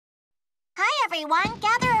everyone,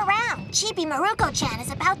 gather around. Chibi Maruko Chan is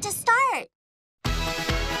about to start.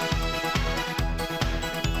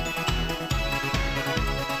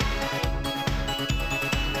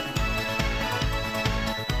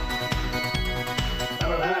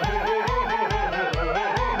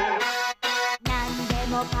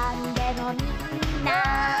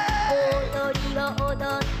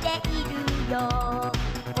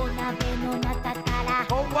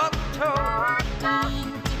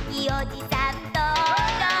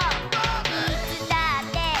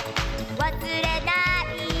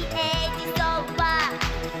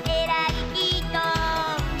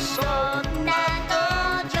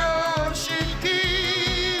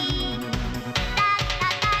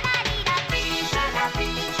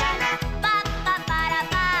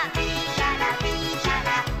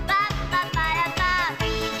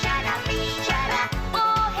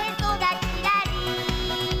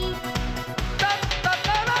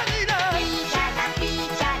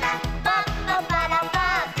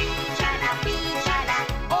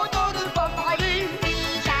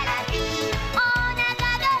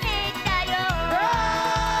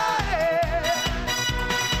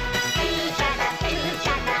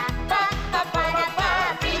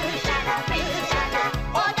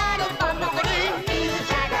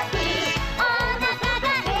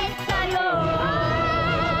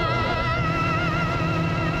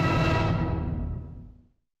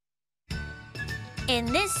 In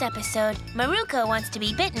this episode, Maruko wants to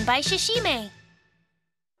be bitten by Shishimai.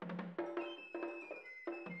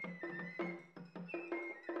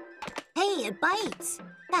 Hey, it bites.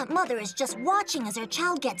 That mother is just watching as her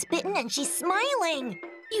child gets bitten and she's smiling.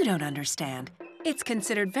 You don't understand. It's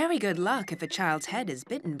considered very good luck if a child's head is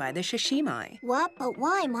bitten by the Shishimai. What? But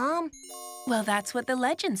why, Mom? Well, that's what the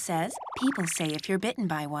legend says. People say if you're bitten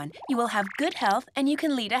by one, you will have good health and you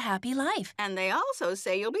can lead a happy life. And they also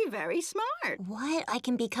say you'll be very smart. What? I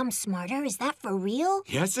can become smarter? Is that for real?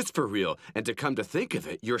 Yes, it's for real. And to come to think of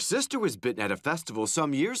it, your sister was bitten at a festival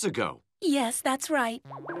some years ago. Yes, that's right.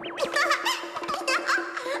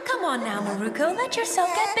 Come on now, Maruko. Let yourself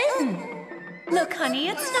get bitten. Look, honey,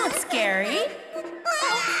 it's not scary.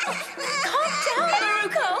 Calm down,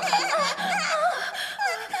 Maruko.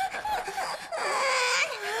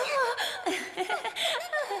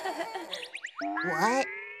 What?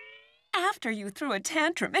 After you threw a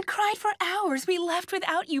tantrum and cried for hours, we left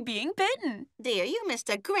without you being bitten. Dear, you missed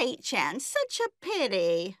a great chance. Such a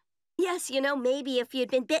pity. Yes, you know, maybe if you'd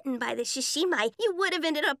been bitten by the Shishimai, you would have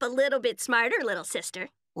ended up a little bit smarter, little sister.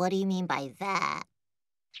 What do you mean by that?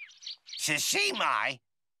 Shishimai?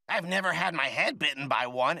 I've never had my head bitten by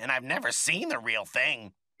one, and I've never seen the real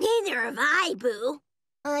thing. Neither have I, Boo.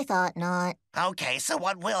 I thought not. Okay, so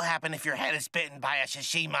what will happen if your head is bitten by a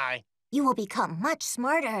Shishimai? You will become much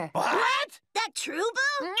smarter. What? That true,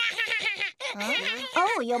 Boo? Huh?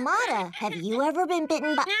 Oh, Yamada, have you ever been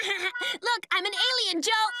bitten by... Look, I'm an alien,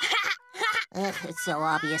 Joe. Ugh, it's so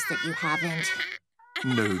obvious that you haven't.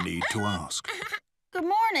 No need to ask. Good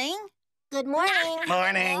morning. Good morning.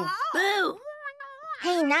 Morning. Boo.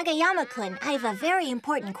 Hey, Nagayama-kun, I have a very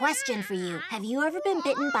important question for you. Have you ever been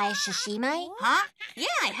bitten by a Shishimai? Huh? Yeah,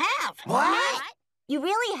 I have. What? You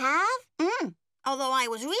really have? Although I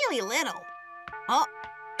was really little. Oh,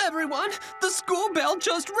 Everyone, the school bell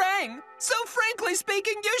just rang. So frankly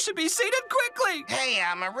speaking, you should be seated quickly. Hey,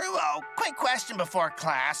 Maruo, quick question before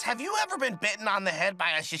class. Have you ever been bitten on the head by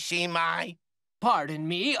a Shishimai? Pardon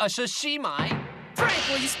me, a Shishimai?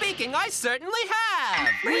 Frankly speaking, I certainly have.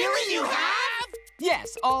 Really, you have?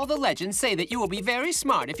 Yes, all the legends say that you will be very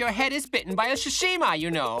smart if your head is bitten by a Shishimai, you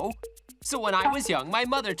know. So when I was young, my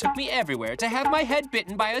mother took me everywhere to have my head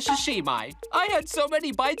bitten by a Shishimai. I had so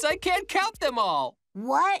many bites, I can't count them all.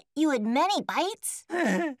 What? You had many bites?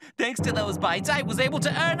 Thanks to those bites, I was able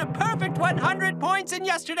to earn a perfect 100 points in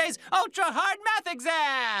yesterday's ultra-hard math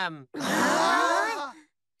exam.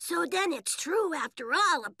 So then it's true, after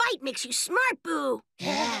all. A bite makes you smart, Boo.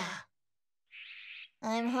 Yeah.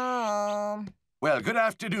 I'm home. Well, good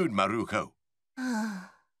afternoon, Maruko.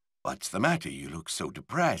 What's the matter? You look so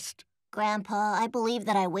depressed. Grandpa, I believe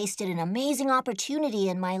that I wasted an amazing opportunity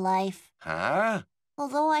in my life. Huh?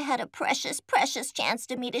 Although I had a precious, precious chance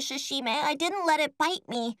to meet a Shishimai, I didn't let it bite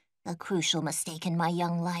me. A crucial mistake in my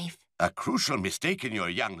young life. A crucial mistake in your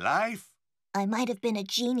young life? I might have been a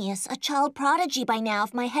genius, a child prodigy by now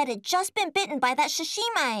if my head had just been bitten by that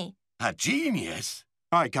Shishimai. A genius?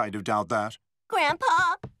 I kind of doubt that.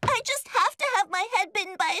 Grandpa, I just have to have my head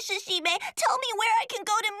bitten by a Shishimai. Tell me where I can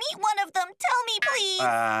go to meet one of them. Tell me, please.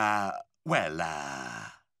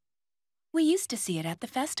 We used to see it at the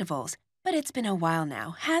festivals, but it's been a while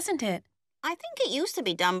now, hasn't it? I think it used to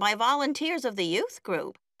be done by volunteers of the youth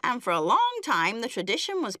group. And for a long time, the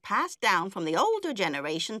tradition was passed down from the older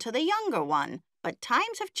generation to the younger one. But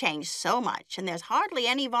times have changed so much, and there's hardly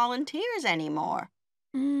any volunteers anymore.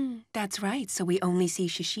 That's right, so we only see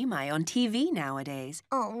Shishimai on TV nowadays.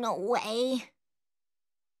 Oh, no way.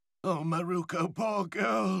 Oh, Maruko, poor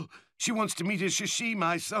girl. She wants to meet her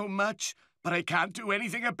Shishimai so much, but I can't do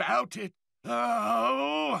anything about it.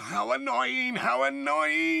 Oh, how annoying, how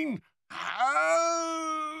annoying.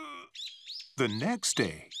 The next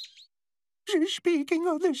day. Speaking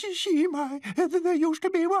of the Shishimai, there used to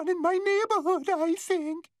be one in my neighborhood, I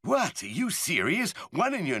think. What? Are you serious?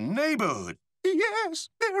 One in your neighborhood? Yes,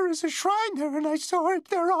 there is a shrine there, and I saw it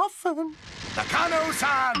there often.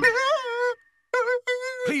 Nakano-san!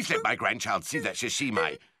 Please let my grandchild see that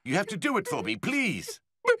Shishimai. You have to do it for me, please.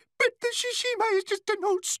 But the Shishimai is just an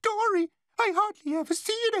old story. I hardly ever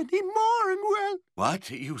see it anymore, and well...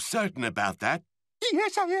 What? Are you certain about that?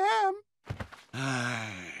 Yes, I am.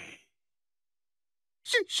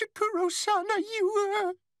 Sakura-san, are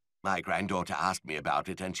you, My granddaughter asked me about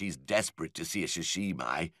it, and she's desperate to see a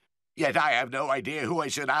Shishimai. Yet I have no idea who I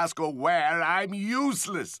should ask or where. I'm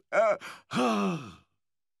useless. I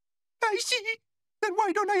see. Then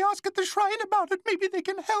why don't I ask at the shrine about it? Maybe they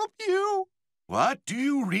can help you. What? Do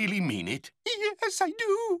you really mean it? Yes, I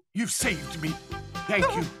do. You've saved me. Thank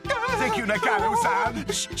you. Thank you, Nakano-san.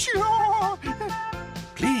 Sure.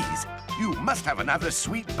 Please, you must have another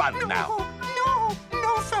sweet bun now.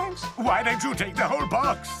 No, thanks. Why don't you take the whole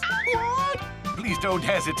box? What? Please don't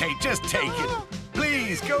hesitate. Just take it.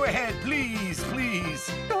 Please, go ahead. Please, please.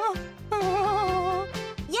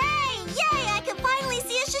 Yay! Yay! I can finally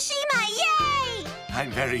see a Shishimai! Yay!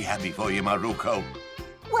 I'm very happy for you, Maruko.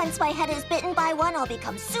 Once my head is bitten by one, I'll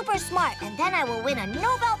become super smart, and then I will win a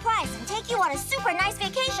Nobel Prize and take you on a super nice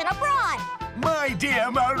vacation abroad. My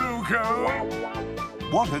dear Maruko.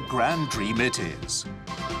 What a grand dream it is.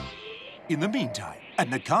 In the meantime, at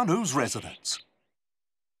Nakano's residence.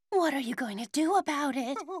 What are you going to do about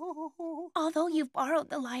it? Although you've borrowed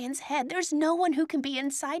the lion's head, there's no one who can be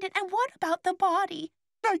inside it. And what about the body?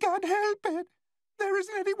 I can't help it. There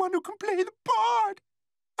isn't anyone who can play the part.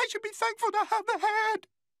 I should be thankful to have the head.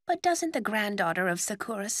 But doesn't the granddaughter of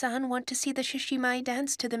Sakura-san want to see the Shishimai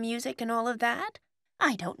dance to the music and all of that?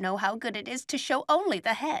 I don't know how good it is to show only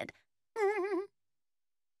the head.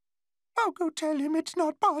 I'll go tell him it's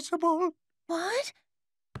not possible. What?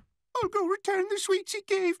 I'll go return the sweets he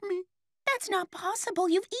gave me. That's not possible.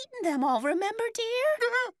 You've eaten them all, remember, dear?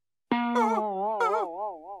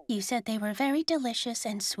 You said they were very delicious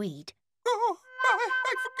and sweet. Oh,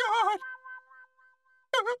 I forgot.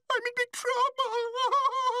 I'm in big trouble.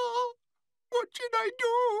 What should I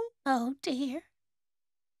do? Oh, dear.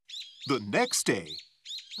 The next day.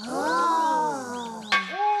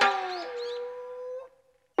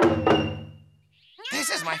 This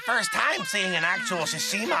is my first time seeing an actual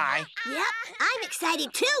Shishimai. Yep, I'm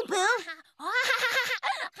excited too, Boo.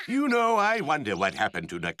 You know, I wonder what happened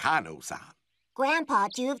to Nakano-san. Grandpa,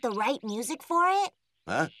 do you have the right music for it?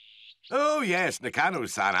 Huh? Oh, yes,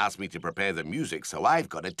 Nakano-san asked me to prepare the music, so I've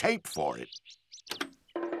got a tape for it.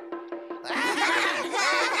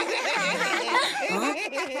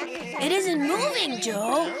 It isn't moving,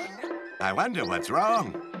 Joe. I wonder what's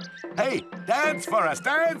wrong. Hey, dance for us,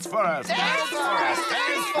 dance for us! Dance for us,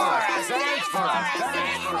 dance for us, dance for us,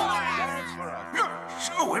 dance for us, dance for us!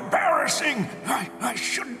 So embarrassing. I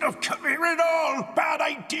shouldn't have come here at all. Bad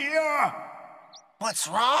idea. What's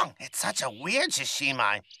wrong? It's such a weird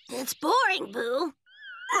Shishimai. It's boring, Boo.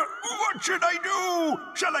 What should I do?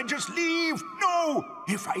 Shall I just leave? No.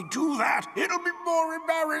 If I do that, it'll be more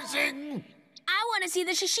embarrassing. I want to see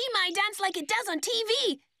the Shishimai dance like it does on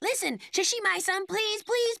TV. Listen, Shishimai-san, please,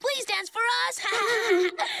 please, please dance for us.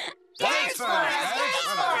 Dance for us,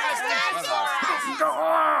 dance for us, dance for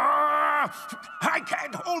us! I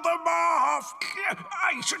can't hold them off.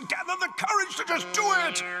 I should gather the courage to just do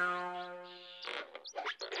it.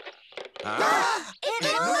 It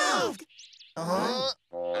moved!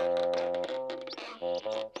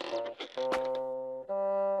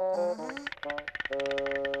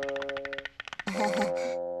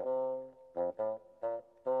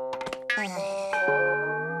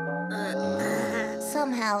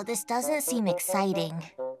 Somehow, this doesn't seem exciting.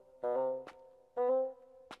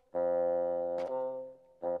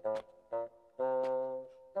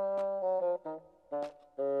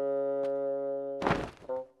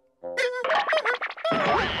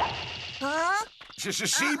 Huh?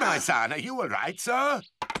 Shishimai-san, are you all right, sir?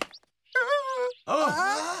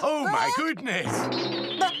 Oh, my goodness!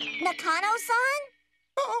 Nakano-san?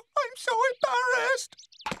 Oh, I'm so embarrassed.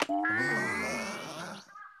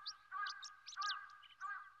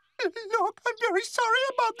 Look, I'm very sorry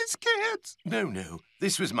about this, kids. No.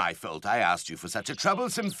 This was my fault. I asked you for such a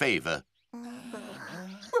troublesome favor.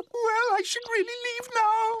 Well, I should really leave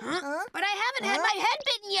now. But I haven't had my head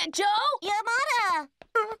bitten yet, Joe. Yamada!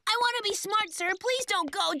 I want to be smart, sir. Please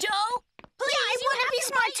don't go, Joe. Please, I want to be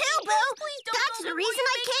smart too, Boo. Please don't That's go the before reason you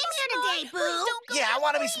I make me came here today, smart. Please Boo. don't go Yeah, I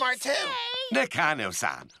want to be before smart you too. say.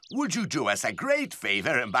 Nakano-san, would you do us a great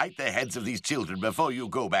favor and bite the heads of these children before you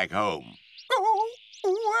go back home? Oh,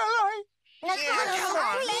 well, I... Yeah, come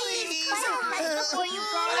on, please. please. Before you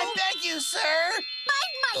go. I beg you, sir.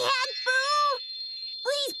 Bite my head, Boo.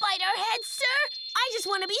 Please bite our heads, sir. I just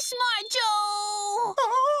want to be smart, Joe.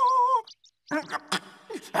 Oh.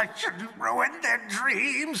 I shouldn't ruin their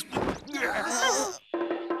dreams.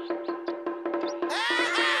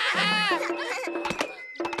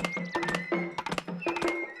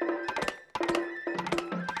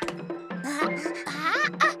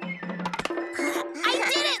 I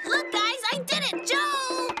did it! Look, guys, I did it,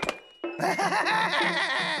 Joe!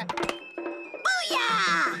 Booyah!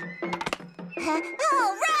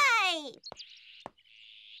 All right!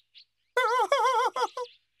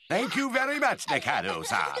 Thank you very much,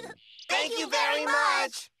 Nakano-san. Thank you very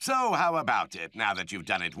much. So, how about it? Now that you've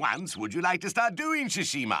done it once, would you like to start doing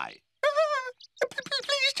Shishimai?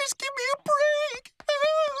 Please just give me a break.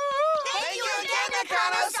 Thank you again,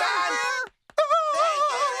 Nakano-san. Thank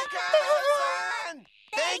you, Nakano-san.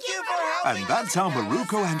 Thank you for helping And that's how us.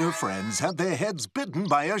 Maruko and her friends had their heads bitten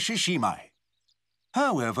by a Shishimai.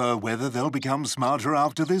 However, whether they'll become smarter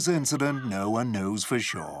after this incident, no one knows for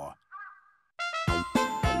sure.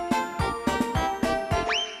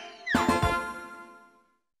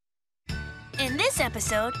 In this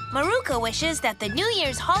episode, Maruko wishes that the New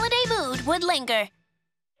Year's holiday mood would linger.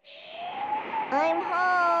 I'm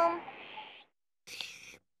home.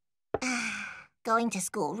 Going to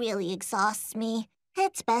school really exhausts me.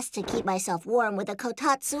 It's best to keep myself warm with a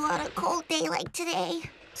kotatsu on a cold day like today.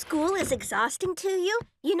 School is exhausting to you?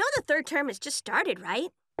 You know the third term has just started, right?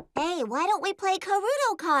 Hey, why don't we play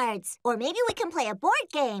Karuto cards? Or maybe we can play a board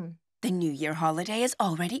game. The New Year holiday is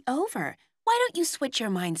already over. Why don't you switch your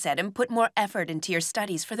mindset and put more effort into your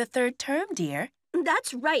studies for the third term, dear?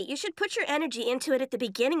 That's right. You should put your energy into it at the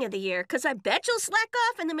beginning of the year, because I bet you'll slack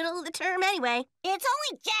off in the middle of the term anyway. It's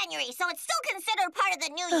only January, so it's still considered part of the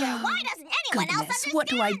new year. Why doesn't anyone else Goodness, understand what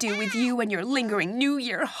do I do that? with you and your lingering New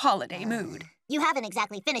Year holiday mood? You haven't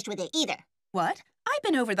exactly finished with it either. What? I've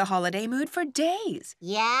been over the holiday mood for days.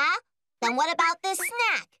 Yeah? Then what about this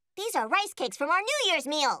snack? These are rice cakes from our New Year's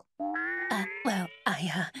meal.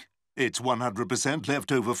 It's 100%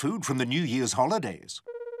 leftover food from the New Year's holidays.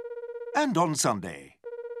 And on Sunday.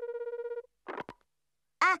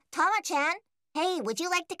 Tama-chan. Hey, would you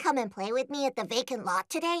like to come and play with me at the vacant lot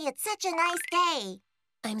today? It's such a nice day.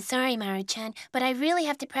 I'm sorry, Maru-chan, but I really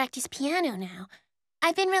have to practice piano now.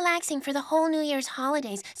 I've been relaxing for the whole New Year's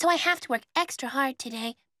holidays, so I have to work extra hard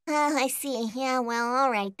today. I see. Yeah, well,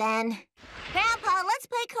 all right then. Grandpa, let's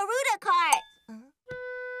play Karuta cards.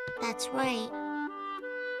 That's right.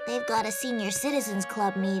 They've got a senior citizens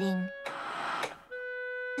club meeting.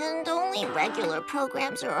 And only regular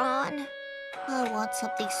programs are on. I want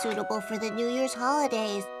something suitable for the New Year's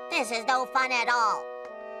holidays. This is no fun at all.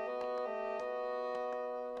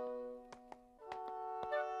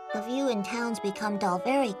 The view in town's become dull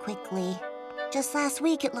very quickly. Just last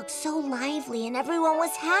week, it looked so lively and everyone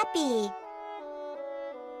was happy.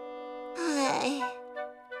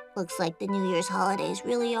 Looks like the New Year's holidays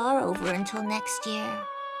really are over until next year.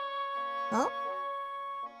 Oh?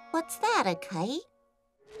 What's that, a kite?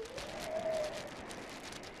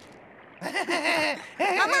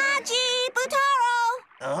 Mamaji! Butaro!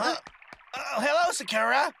 Oh, hello,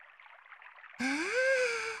 Sakura.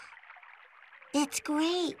 It's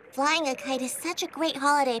great. Flying a kite is such a great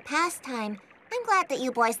holiday pastime. I'm glad that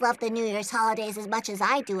you boys love the New Year's holidays as much as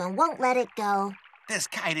I do and won't let it go. This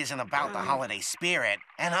kite isn't about the holiday spirit.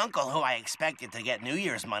 An uncle who I expected to get New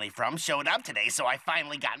Year's money from showed up today, so I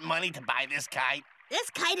finally got money to buy this kite. This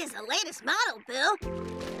kite is the latest model, Boo.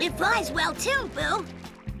 It flies well, too, Boo.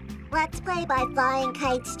 Let's play by flying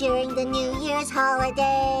kites during the New Year's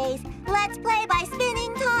holidays. Let's play by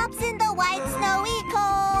spinning tops in the white snowy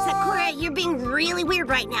cold. Sakura, you're being really weird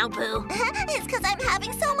right now, Boo. It's because I'm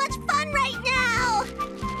having so much fun right now.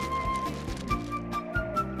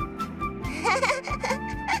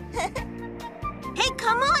 Hey,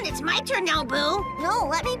 come on, it's my turn now, Boo. No,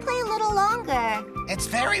 let me play a little longer. It's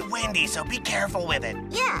very windy, so be careful with it.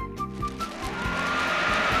 Yeah.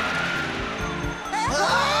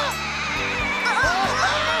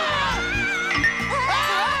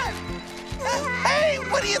 Hey,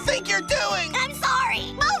 what do you think you're doing? I'm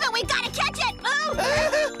sorry. Move it, we gotta catch it, Boo.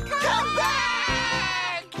 Come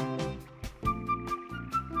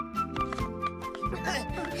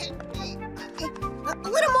A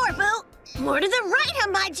little more, Boo. More to the right,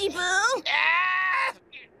 Hamaji Boo.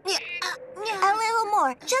 A little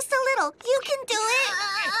more. Just a little. You can do it.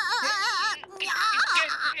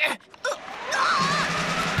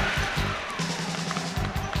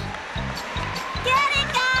 Get it,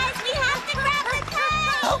 guys! We have to grab the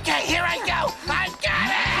kite! Okay, here I go. I got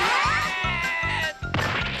it!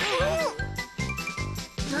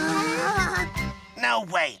 No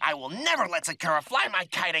way. I will never let Sakura fly my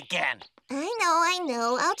kite again. I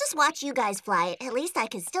know. I'll just watch you guys fly it. At least I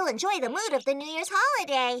can still enjoy the mood of the New Year's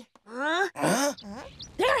holiday. Huh?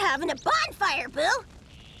 They're having a bonfire, Boo.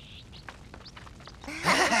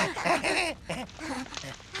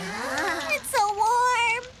 It's so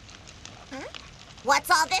warm. Huh? What's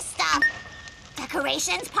all this stuff?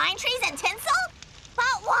 Decorations, pine trees, and tinsel?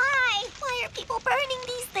 But why? Why are people burning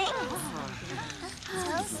these things?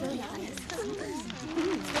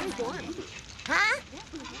 Huh?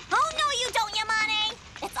 Oh, no, you don't, Yamane!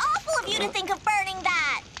 It's awful of you to think of burning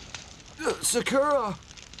that! Sakura!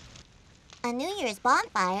 A New Year's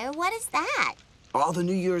bonfire? What is that? All the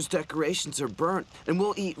New Year's decorations are burnt, and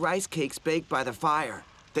we'll eat rice cakes baked by the fire.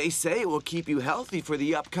 They say it will keep you healthy for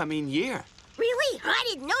the upcoming year. Really? I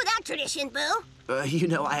didn't know that tradition, Boo. You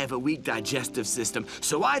know I have a weak digestive system,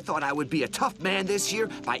 so I thought I would be a tough man this year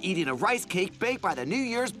by eating a rice cake baked by the New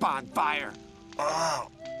Year's bonfire. Oh,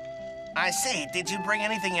 I see. Did you bring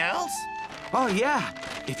anything else? Oh, yeah.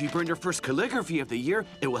 If you burn your first calligraphy of the year,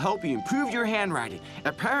 it will help you improve your handwriting.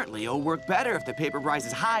 Apparently, it'll work better if the paper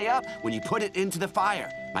rises high up when you put it into the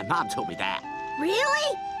fire. My mom told me that.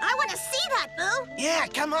 Really? I want to see that, Boo. Yeah,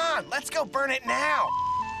 come on. Let's go burn it now.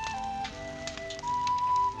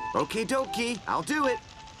 Okie dokie, I'll do it.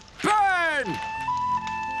 Burn!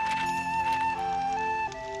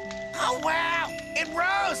 Oh, wow! It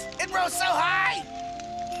rose! It rose so high!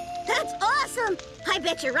 That's awesome! I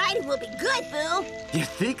bet your writing will be good, Boo. You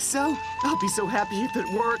think so? I'll be so happy if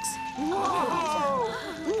it works. Oh.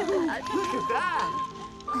 Look at that!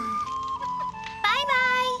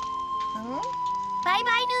 Bye-bye.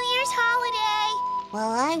 Bye-bye, New Year's holiday.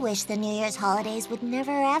 Well, I wish the New Year's holidays would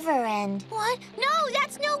never, ever end. What? No,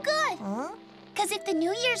 that's no good. Huh? Because if the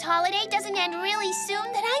New Year's holiday doesn't end really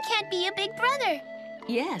soon, then I can't be a big brother.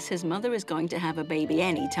 Yes, his mother is going to have a baby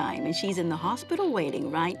anytime, and she's in the hospital waiting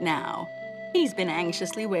right now. He's been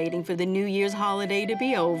anxiously waiting for the New Year's holiday to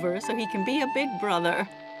be over so he can be a big brother.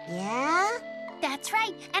 Yeah? That's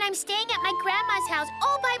right, and I'm staying at my grandma's house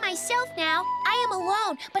all by myself now. I am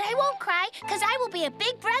alone, but I won't cry because I will be a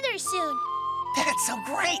big brother soon. That's so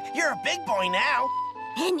great! You're a big boy now.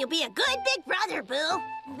 And you'll be a good big brother, Boo.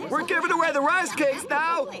 We're giving away the rice cakes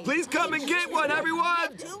now. Please come and get one,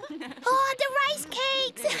 everyone. Oh, the rice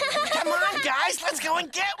cakes! Come on, guys, let's go and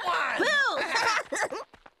get one. Boo!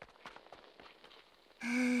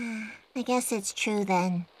 I guess it's true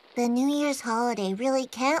then. The New Year's holiday really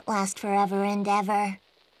can't last forever and ever.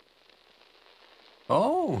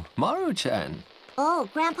 Oh, Maru-chan. Oh,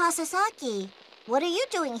 Grandpa Sasaki. What are you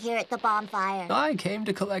doing here at the bonfire? I came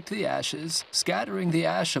to collect the ashes. Scattering the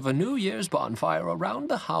ash of a New Year's bonfire around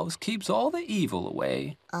the house keeps all the evil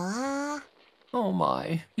away. Oh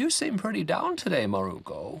my, you seem pretty down today,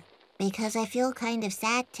 Maruko. Because I feel kind of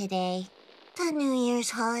sad today. The New Year's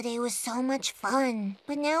holiday was so much fun,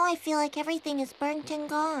 but now I feel like everything is burnt and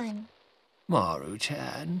gone.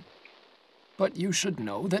 Maru-chan. But you should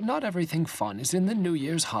know that not everything fun is in the New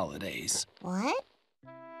Year's holidays. What?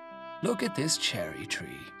 Look at this cherry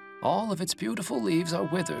tree. All of its beautiful leaves are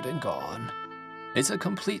withered and gone. It's a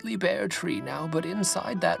completely bare tree now, but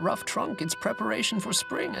inside that rough trunk, its preparation for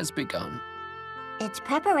spring has begun. It's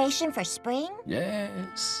preparation for spring?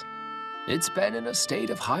 Yes. It's been in a state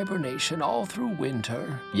of hibernation all through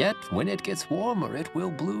winter. Yet, when it gets warmer, it will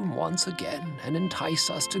bloom once again and entice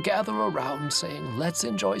us to gather around saying, let's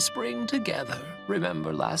enjoy spring together.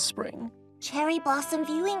 Remember last spring? Cherry blossom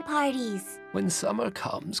viewing parties. When summer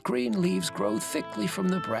comes, green leaves grow thickly from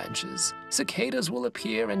the branches. Cicadas will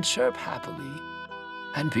appear and chirp happily.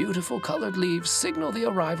 And beautiful colored leaves signal the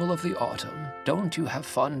arrival of the autumn. Don't you have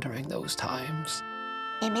fun during those times?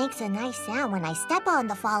 It makes a nice sound when I step on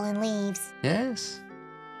the fallen leaves. Yes.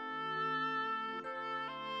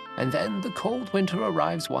 And then the cold winter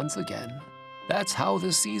arrives once again. That's how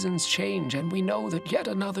the seasons change, and we know that yet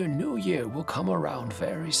another new year will come around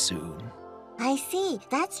very soon. I see.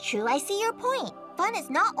 That's true. I see your point. Fun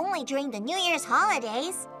is not only during the New Year's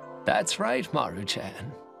holidays. That's right,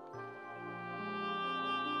 Maru-chan.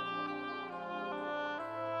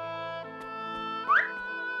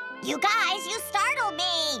 You guys, you startled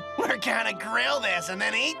me. We're gonna grill this and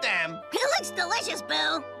then eat them. It looks delicious,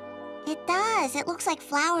 Boo. It does. It looks like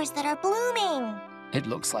flowers that are blooming. It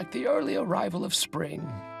looks like the early arrival of spring.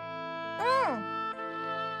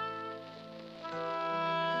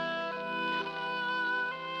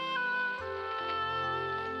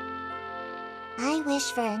 I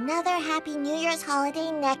wish for another happy New Year's holiday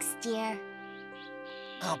next year.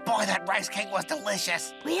 Oh, boy, that rice cake was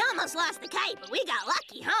delicious. We almost lost the kite, but we got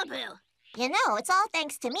lucky, huh, Boo? You know, it's all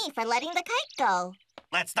thanks to me for letting the kite go.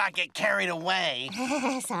 Let's not get carried away.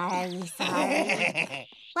 Sorry.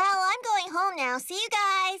 Well, I'm going home now. See you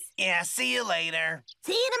guys. Yeah, see you later.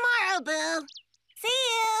 See you tomorrow, Boo. See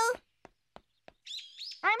you.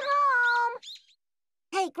 I'm home.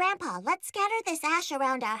 Hey, Grandpa, let's scatter this ash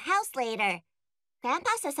around our house later.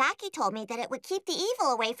 Grandpa Sasaki told me that it would keep the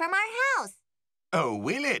evil away from our house. Oh,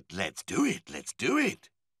 will it? Let's do it. Let's do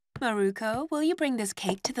it. Maruko, will you bring this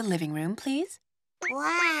cake to the living room, please?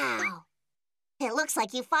 Wow. It looks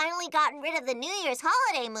like you've finally gotten rid of the New Year's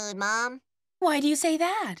holiday mood, Mom. Why do you say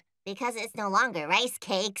that? Because it's no longer rice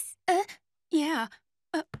cakes. Yeah,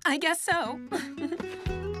 I guess so.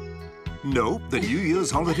 Nope, the New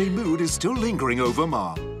Year's holiday mood is still lingering over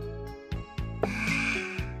Mom.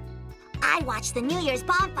 I watched the New Year's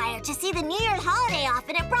bonfire to see the New Year's holiday off,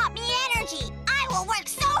 and it brought me energy. I will work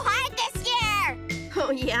so hard this year.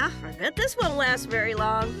 Oh, yeah? I bet this won't last very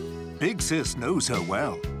long. Big Sis knows her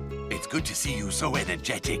well. It's good to see you so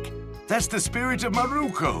energetic. That's the spirit of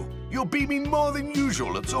Maruko. You're beaming more than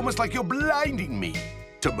usual. It's almost like you're blinding me.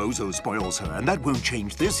 Tomozo spoils her, and that won't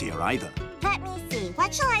change this year either. Let me see.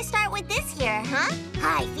 What shall I start with this year, huh?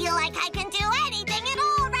 I feel like I can do anything at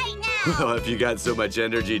all right now. Well, if you got so much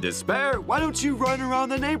energy to spare, why don't you run around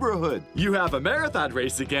the neighborhood? You have a marathon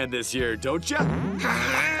race again this year, don't you?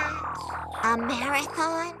 A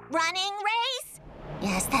marathon running race?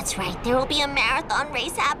 Yes, that's right. There will be a marathon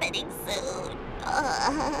race happening soon.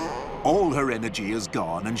 All her energy is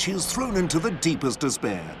gone, and she is thrown into the deepest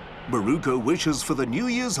despair. Maruko wishes for the New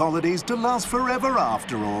Year's holidays to last forever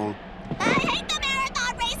after all. Hey,